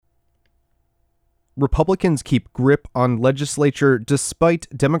Republicans keep grip on legislature despite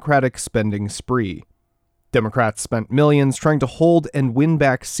Democratic spending spree. Democrats spent millions trying to hold and win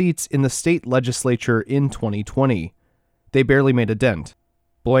back seats in the state legislature in 2020. They barely made a dent.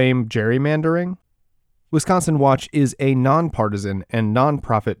 Blame gerrymandering? Wisconsin Watch is a nonpartisan and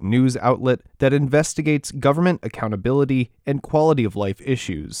nonprofit news outlet that investigates government accountability and quality of life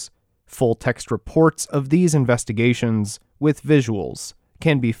issues. Full-text reports of these investigations, with visuals,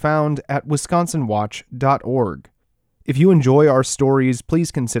 can be found at wisconsinwatch.org. If you enjoy our stories,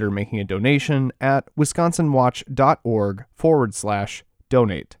 please consider making a donation at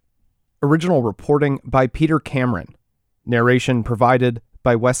wisconsinwatch.org/donate. Original reporting by Peter Cameron. Narration provided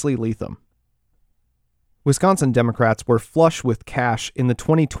by Wesley Leatham. Wisconsin Democrats were flush with cash in the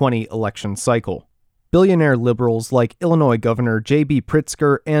 2020 election cycle. Billionaire liberals like Illinois Governor J.B.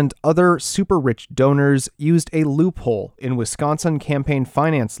 Pritzker and other super-rich donors used a loophole in Wisconsin campaign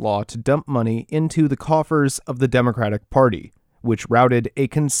finance law to dump money into the coffers of the Democratic Party, which routed a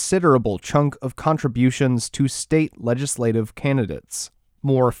considerable chunk of contributions to state legislative candidates.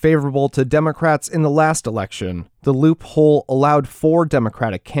 More favorable to Democrats in the last election, the loophole allowed 4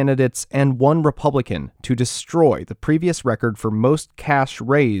 Democratic candidates and 1 Republican to destroy the previous record for most cash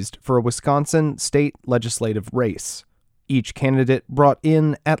raised for a Wisconsin state legislative race. Each candidate brought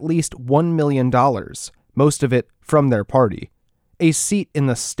in at least $1 million, most of it from their party. A seat in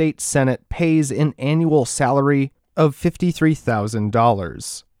the state Senate pays an annual salary of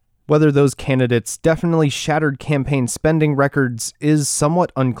 $53,000. Whether those candidates definitely shattered campaign spending records is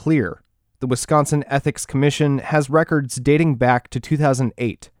somewhat unclear. The Wisconsin Ethics Commission has records dating back to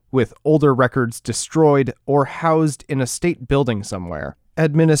 2008, with older records destroyed or housed in a state building somewhere.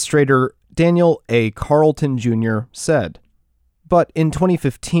 Administrator Daniel A. Carlton Jr. said. But in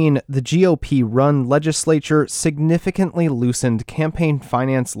 2015, the GOP-run legislature significantly loosened campaign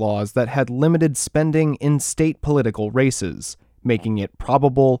finance laws that had limited spending in state political races, making it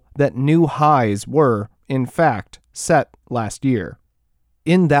probable that new highs were, in fact, set last year.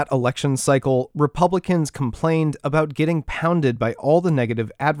 In that election cycle, Republicans complained about getting pounded by all the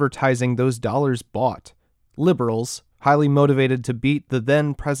negative advertising those dollars bought. Liberals, highly motivated to beat the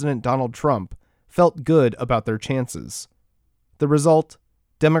then President Donald Trump, felt good about their chances. The result?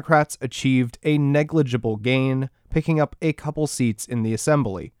 Democrats achieved a negligible gain, picking up a couple seats in the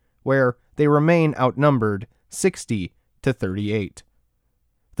Assembly, where they remain outnumbered 60-38.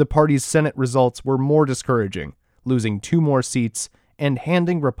 The party's Senate results were more discouraging, losing 2 more seats and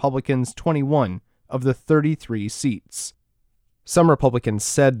handing Republicans 21 of the 33 seats. Some Republicans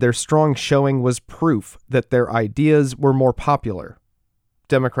said their strong showing was proof that their ideas were more popular.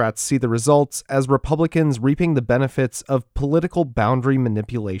 Democrats see the results as Republicans reaping the benefits of political boundary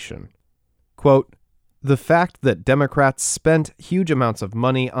manipulation. Quote, "The fact that Democrats spent huge amounts of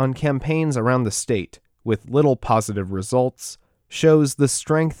money on campaigns around the state with little positive results shows the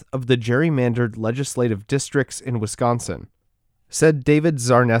strength of the gerrymandered legislative districts in Wisconsin," said David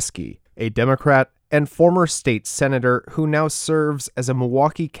Zarneski, a Democrat and former state senator who now serves as a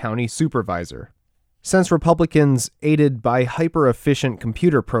Milwaukee County supervisor. Since Republicans, aided by hyper-efficient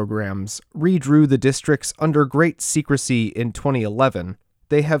computer programs, redrew the districts under great secrecy in 2011,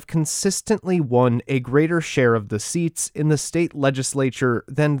 they have consistently won a greater share of the seats in the state legislature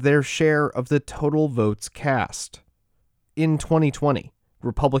than their share of the total votes cast. In 2020,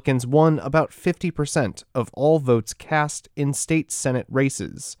 Republicans won about 50% of all votes cast in state Senate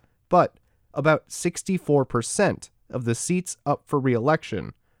races, but about 64% of the seats up for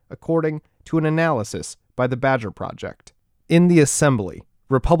re-election, according to an analysis by the Badger Project. In the Assembly,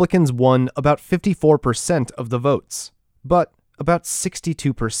 Republicans won about 54% of the votes, but about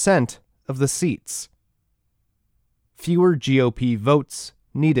 62% of the seats. Fewer GOP votes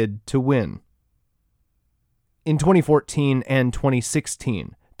needed to win. In 2014 and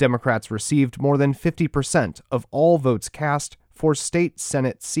 2016, Democrats received more than 50% of all votes cast for state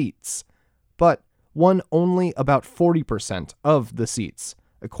Senate seats, but won only about 40% of the seats,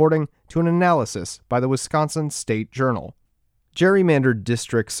 according to an analysis by the Wisconsin State Journal. Gerrymandered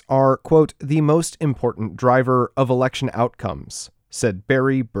districts are, quote, "the most important driver of election outcomes," said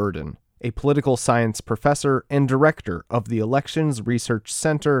Barry Burden, a political science professor and director of the Elections Research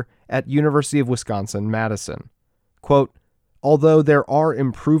Center at University of Wisconsin-Madison. Quote, "Although there are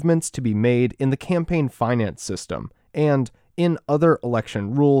improvements to be made in the campaign finance system and in other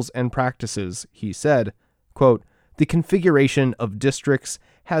election rules and practices," he said, quote, "the configuration of districts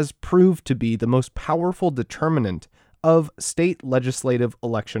has proved to be the most powerful determinant of state legislative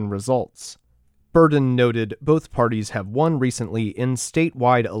election results." Burden noted both parties have won recently in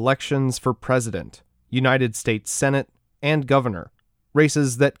statewide elections for president, United States Senate, and governor,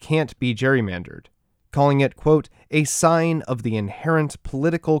 races that can't be gerrymandered, calling it, quote, a sign of the inherent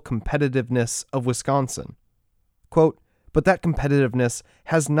political competitiveness of Wisconsin. Quote, but that competitiveness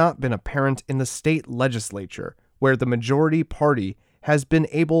has not been apparent in the state legislature, where the majority party has been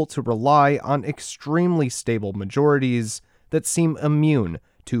able to rely on extremely stable majorities that seem immune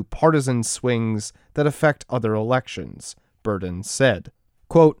to partisan swings that affect other elections, Burden said.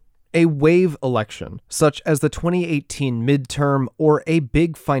 Quote, a wave election, such as the 2018 midterm or a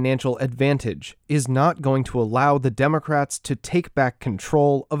big financial advantage, is not going to allow the Democrats to take back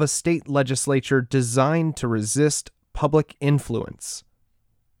control of a state legislature designed to resist public influence.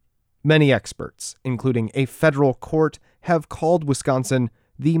 Many experts, including a federal court, have called Wisconsin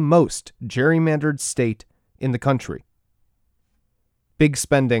the most gerrymandered state in the country. Big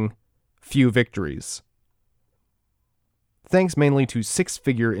spending, few victories. Thanks mainly to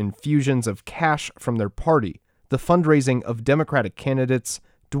six-figure infusions of cash from their party, the fundraising of Democratic candidates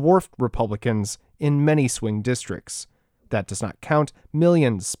dwarfed Republicans in many swing districts. That does not count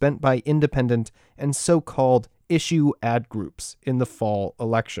millions spent by independent and so-called issue ad groups in the fall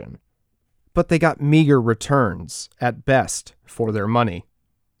election. But they got meager returns, at best, for their money.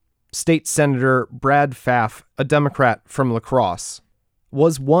 State Senator Brad Pfaff, a Democrat from La Crosse,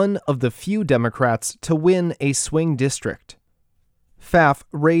 was one of the few Democrats to win a swing district. Pfaff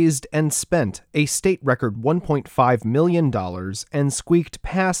raised and spent a state record $1.5 million and squeaked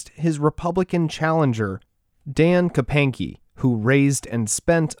past his Republican challenger, Dan Kapanke, who raised and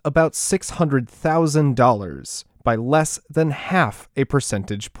spent about $600,000 by less than half a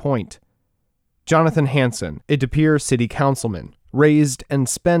percentage point. Jonathan Hansen, a De Pere city councilman, raised and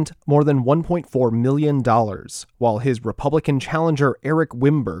spent more than $1.4 million, while his Republican challenger Eric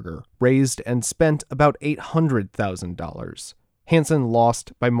Wimberger raised and spent about $800,000. Hansen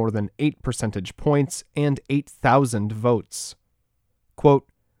lost by more than 8 percentage points and 8,000 votes. Quote,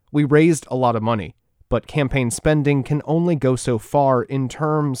 we raised a lot of money, but campaign spending can only go so far in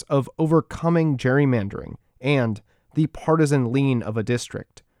terms of overcoming gerrymandering and the partisan lean of a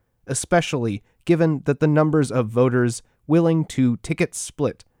district, especially given that the numbers of voters willing to ticket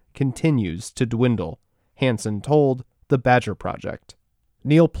split continues to dwindle, Hansen told the Badger Project.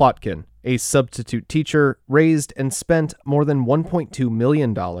 Neil Plotkin, a substitute teacher, raised and spent more than $1.2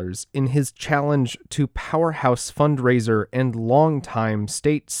 million in his challenge to powerhouse fundraiser and longtime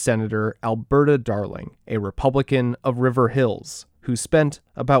state senator Alberta Darling, a Republican of River Hills, who spent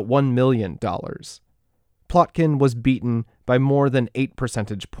about $1 million. Plotkin was beaten by more than 8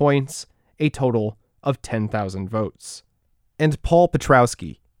 percentage points, a total of 10,000 votes. And Paul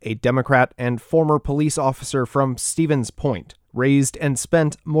Petrowski, a Democrat and former police officer from Stevens Point, raised and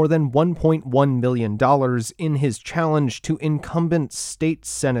spent more than $1.1 million in his challenge to incumbent state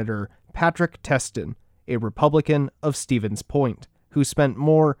senator Patrick Testin, a Republican of Stevens Point, who spent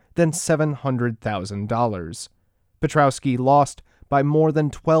more than $700,000. Petrowski lost by more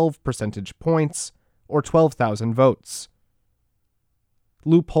than 12 percentage points, or 12,000 votes.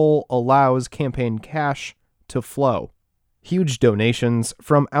 Loophole allows campaign cash to flow. Huge donations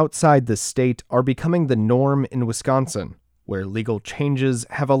from outside the state are becoming the norm in Wisconsin, where legal changes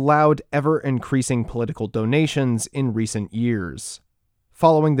have allowed ever-increasing political donations in recent years.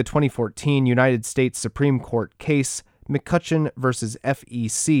 Following the 2014 United States Supreme Court case, McCutcheon v.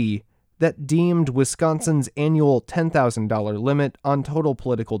 FEC, that deemed Wisconsin's annual $10,000 limit on total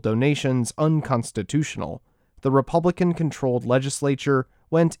political donations unconstitutional, the Republican-controlled legislature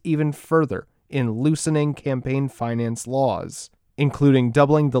went even further in loosening campaign finance laws, including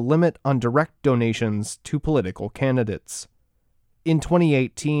doubling the limit on direct donations to political candidates. In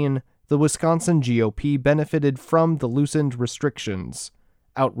 2018, the Wisconsin GOP benefited from the loosened restrictions,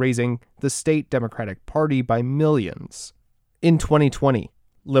 outraising the state Democratic Party by millions. In 2020,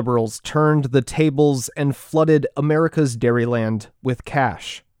 liberals turned the tables and flooded America's Dairyland with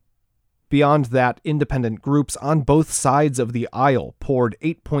cash. Beyond that, independent groups on both sides of the aisle poured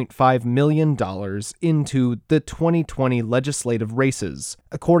 $8.5 million into the 2020 legislative races,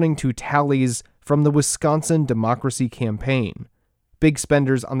 according to tallies from the Wisconsin Democracy Campaign. Big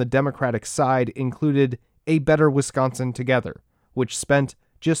spenders on the Democratic side included A Better Wisconsin Together, which spent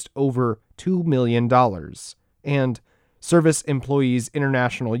just over $2 million, and Service Employees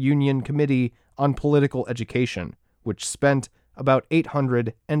International Union Committee on Political Education, which spent about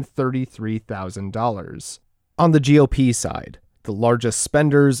 $833,000. On the GOP side, the largest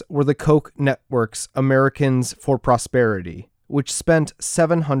spenders were the Koch network's Americans for Prosperity, which spent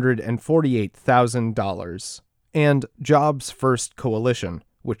 $748,000, and Jobs First Coalition,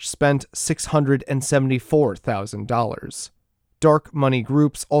 which spent $674,000. Dark money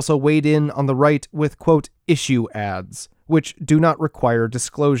groups also weighed in on the right with, quote, issue ads, which do not require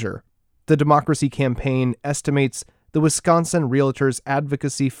disclosure. The Democracy Campaign estimates the Wisconsin Realtors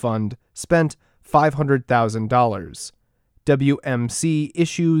Advocacy Fund spent $500,000. WMC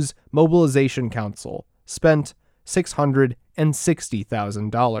Issues Mobilization Council spent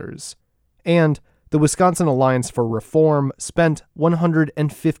 $660,000. And the Wisconsin Alliance for Reform spent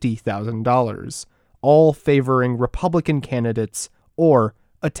 $150,000, all favoring Republican candidates or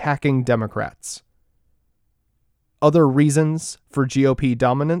attacking Democrats. Other reasons for GOP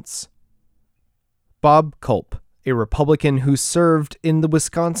dominance? Bob Culp, a Republican who served in the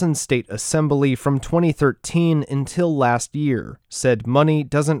Wisconsin State Assembly from 2013 until last year, said money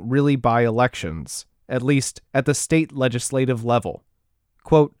doesn't really buy elections, at least at the state legislative level.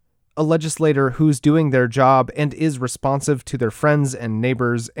 Quote, a legislator who's doing their job and is responsive to their friends and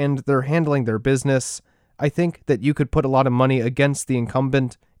neighbors and they're handling their business, I think that you could put a lot of money against the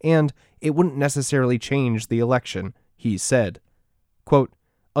incumbent and it wouldn't necessarily change the election, he said. Quote,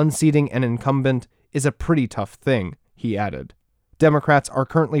 unseating an incumbent is a pretty tough thing, he added. Democrats are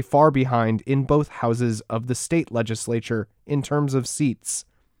currently far behind in both houses of the state legislature in terms of seats.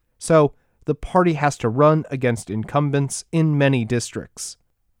 So, the party has to run against incumbents in many districts.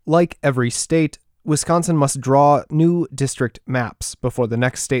 Like every state, Wisconsin must draw new district maps before the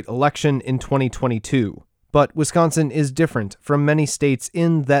next state election in 2022. But Wisconsin is different from many states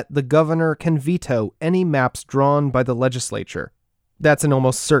in that the governor can veto any maps drawn by the legislature. That's an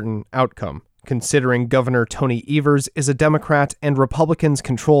almost certain outcome, considering Governor Tony Evers is a Democrat and Republicans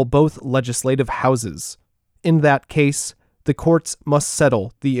control both legislative houses. In that case, the courts must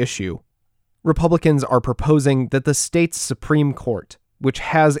settle the issue. Republicans are proposing that the state's Supreme Court, which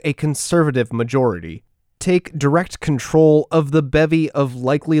has a conservative majority, take direct control of the bevy of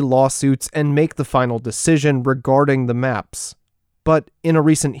likely lawsuits and make the final decision regarding the maps. But in a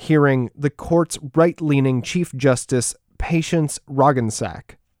recent hearing, the court's right-leaning Chief Justice Patience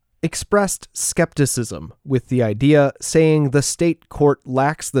Roggensack expressed skepticism with the idea, saying the state court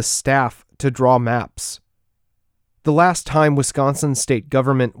lacks the staff to draw maps. The last time Wisconsin state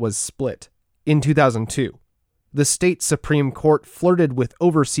government was split, in 2002, the state Supreme Court flirted with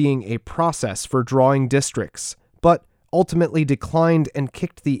overseeing a process for drawing districts, but ultimately declined and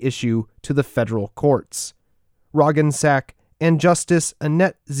kicked the issue to the federal courts. Roggensack and Justice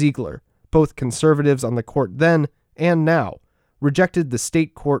Annette Ziegler, both conservatives on the court then and now, rejected the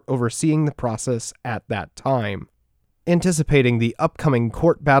state court overseeing the process at that time. Anticipating the upcoming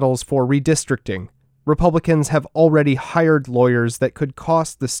court battles for redistricting, Republicans have already hired lawyers that could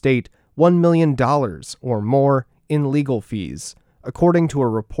cost the state $1 million or more in legal fees, according to a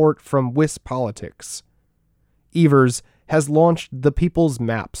report from WisPolitics. Evers has launched the People's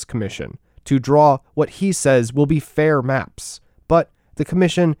Maps Commission to draw what he says will be fair maps, but the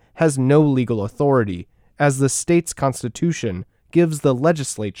commission has no legal authority, as the state's constitution gives the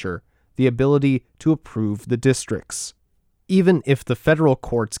legislature the ability to approve the districts. Even if the federal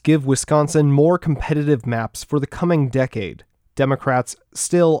courts give Wisconsin more competitive maps for the coming decade, Democrats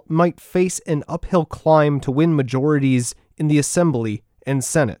still might face an uphill climb to win majorities in the Assembly and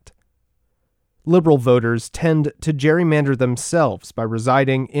Senate. Liberal voters tend to gerrymander themselves by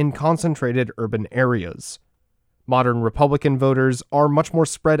residing in concentrated urban areas. Modern Republican voters are much more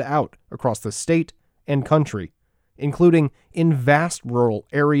spread out across the state and country, including in vast rural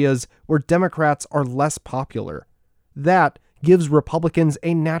areas where Democrats are less popular. That gives Republicans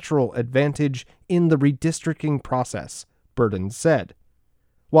a natural advantage in the redistricting process, Burden said.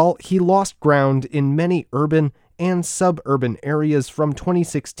 While he lost ground in many urban and suburban areas from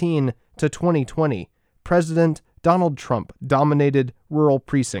 2016 to 2020, President Donald Trump dominated rural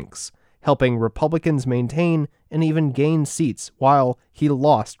precincts, helping Republicans maintain and even gain seats while he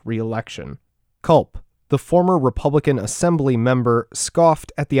lost re-election. Culp, the former Republican Assembly member,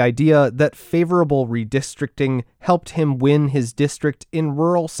 scoffed at the idea that favorable redistricting helped him win his district in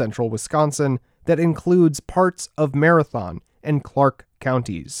rural central Wisconsin that includes parts of Marathon and Clark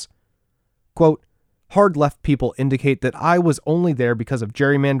counties. Quote, hard left people indicate that I was only there because of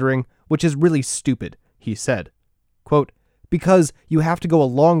gerrymandering, which is really stupid, he said. Quote, because you have to go a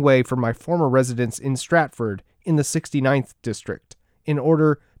long way from my former residence in Stratford in the 69th district in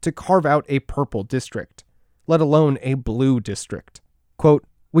order to carve out a purple district, let alone a blue district. Quote,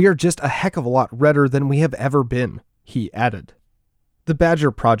 we are just a heck of a lot redder than we have ever been, he added. The Badger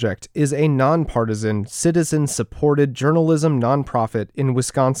Project is a nonpartisan, citizen-supported journalism nonprofit in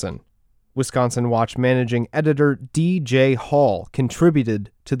Wisconsin. Wisconsin Watch managing editor D.J. Hall contributed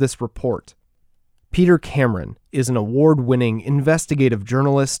to this report. Peter Cameron is an award-winning investigative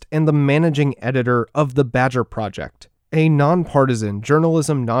journalist and the managing editor of The Badger Project, a nonpartisan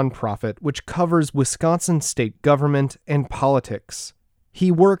journalism nonprofit which covers Wisconsin state government and politics.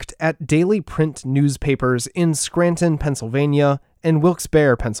 He worked at daily print newspapers in Scranton, Pennsylvania, and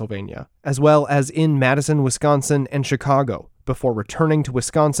Wilkes-Barre, Pennsylvania, as well as in Madison, Wisconsin, and Chicago, before returning to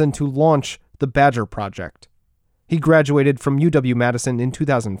Wisconsin to launch the Badger Project. He graduated from UW-Madison in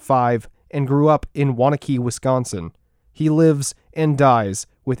 2005 and grew up in Waunakee, Wisconsin. He lives and dies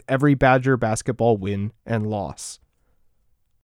with every Badger basketball win and loss.